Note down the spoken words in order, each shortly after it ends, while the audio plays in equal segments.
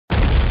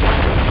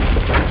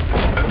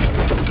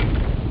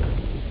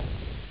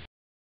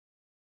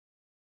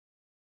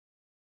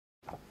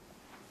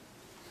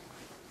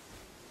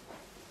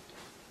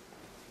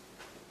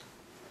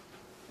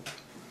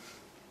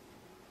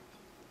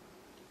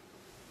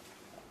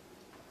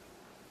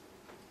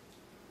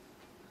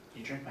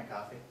you drink my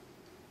coffee?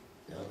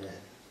 No, man.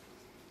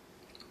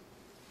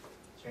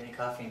 Is there any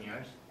coffee in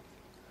yours?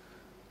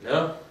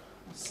 No.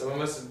 Someone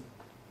must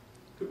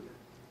have...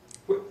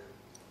 What?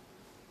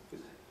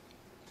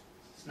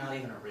 It's not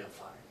even a real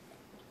fire.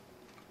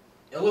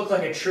 It looked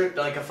like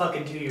a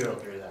fucking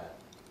 2-year-old drew that.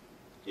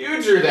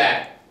 You drew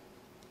that!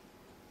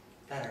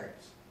 That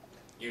hurts.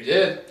 You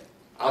did.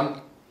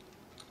 I'm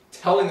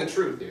telling the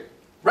truth here.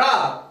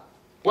 Rob!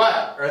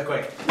 What?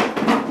 Earthquake.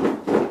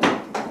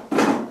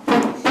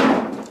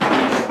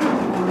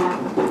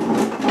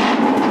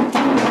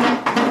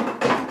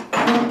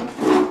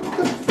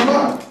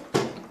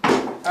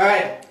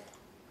 Alright.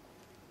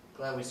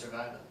 Glad we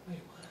survived it. Wait,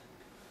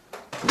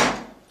 what?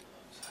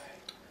 Sorry.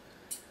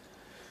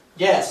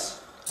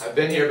 Yes. I've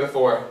been here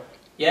before.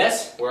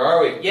 Yes? Where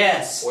are we?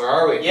 Yes. Where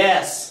are we?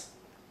 Yes.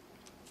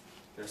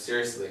 No,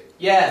 seriously.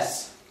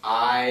 Yes.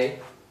 I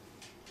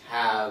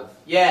have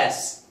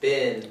Yes.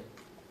 been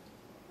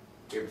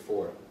here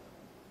before.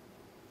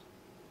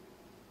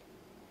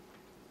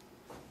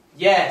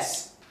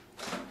 Yes.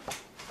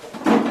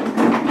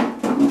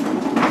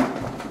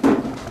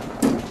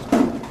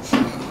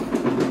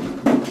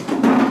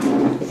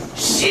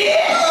 Shit!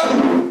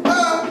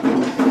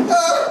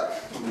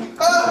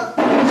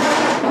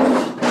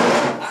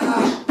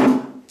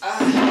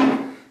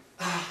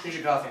 Here's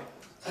your coffee.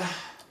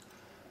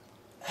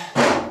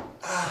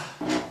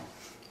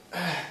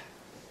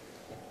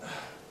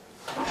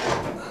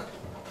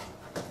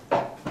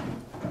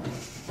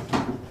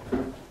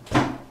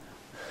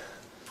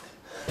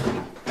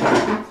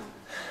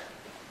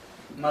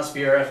 Must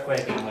be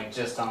earthquaking, like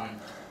just on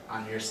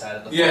your side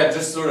of the Yeah, floor.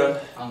 just sort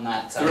of On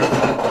that side.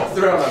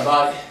 threw it on my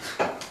body.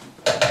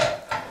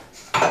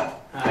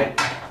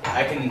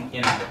 I can,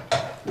 you know.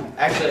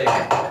 Actually,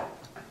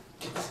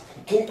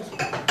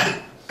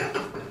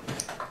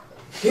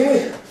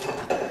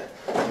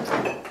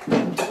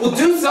 Well,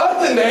 do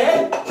something,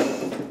 man!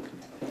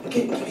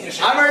 Give me a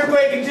shot. I'm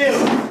earthquaking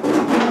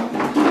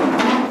too.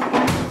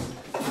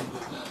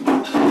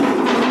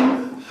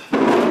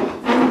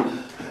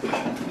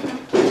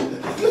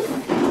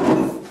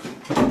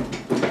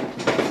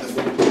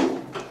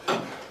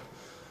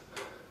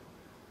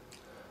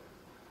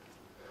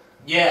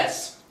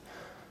 Yes.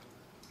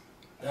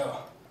 No.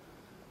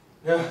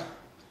 No.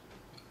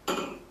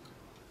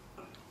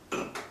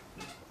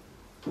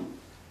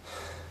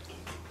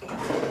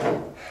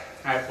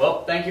 Alright,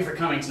 well, thank you for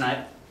coming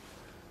tonight.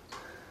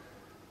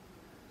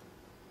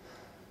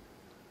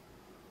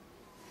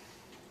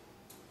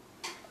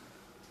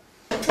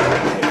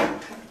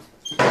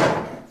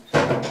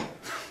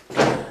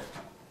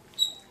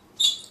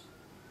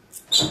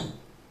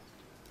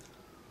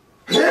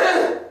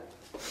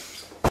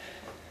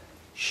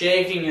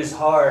 Shaking is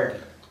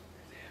hard.